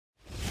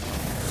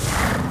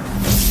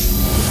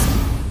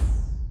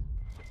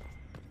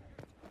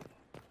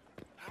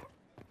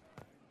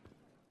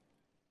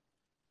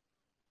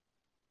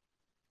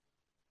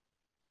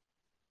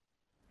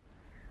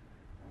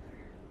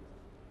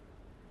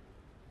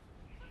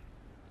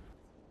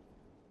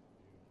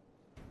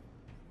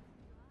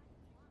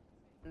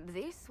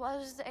This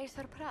was a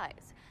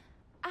surprise.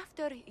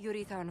 After you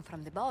return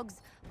from the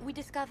bogs, we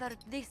discovered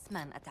this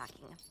man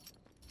attacking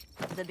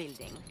the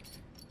building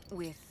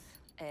with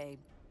a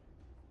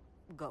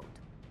goat.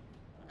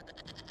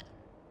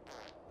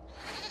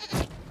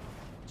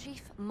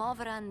 Chief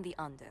Movran the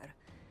Under.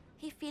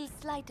 He feels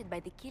slighted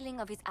by the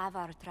killing of his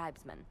Avar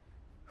tribesmen,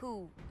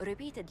 who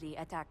repeatedly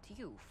attacked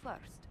you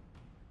first.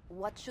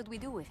 What should we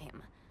do with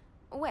him?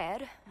 Where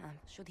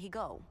should he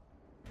go?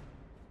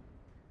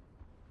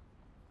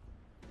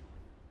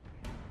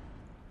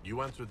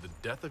 You answered the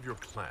death of your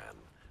clan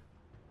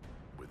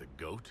with a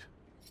goat?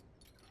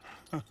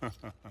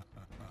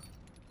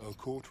 A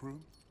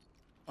courtroom?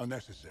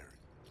 Unnecessary.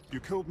 You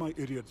killed my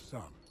idiot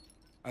son,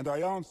 and I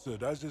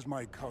answered, as is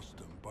my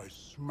custom, by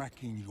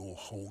smacking your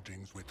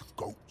holdings with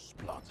goat's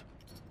blood.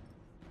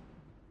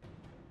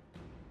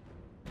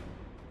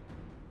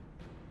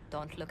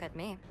 Don't look at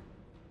me.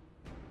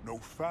 No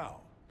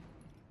foul.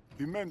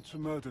 He meant to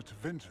murder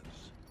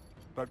Tevinters,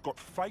 but got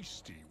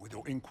feisty with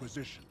your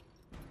Inquisition.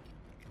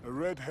 A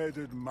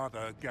red-headed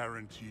mother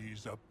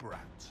guarantees a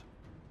brat.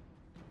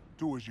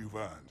 Do as you've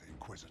earned,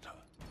 Inquisitor.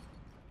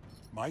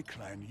 My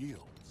clan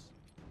yields.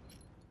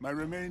 My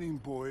remaining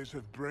boys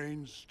have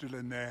brains still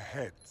in their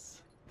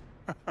heads.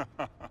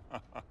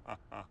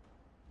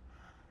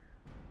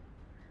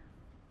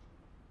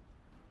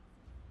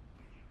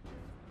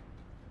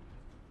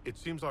 It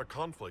seems our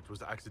conflict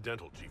was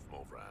accidental, Chief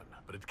Movran,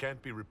 but it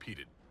can't be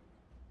repeated.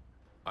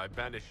 I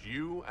banish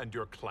you and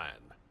your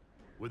clan,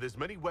 with as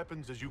many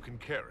weapons as you can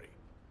carry,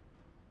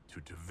 to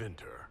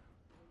Tevinter.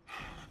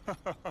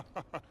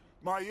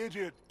 My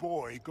idiot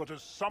boy got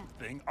us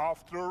something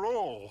after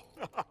all.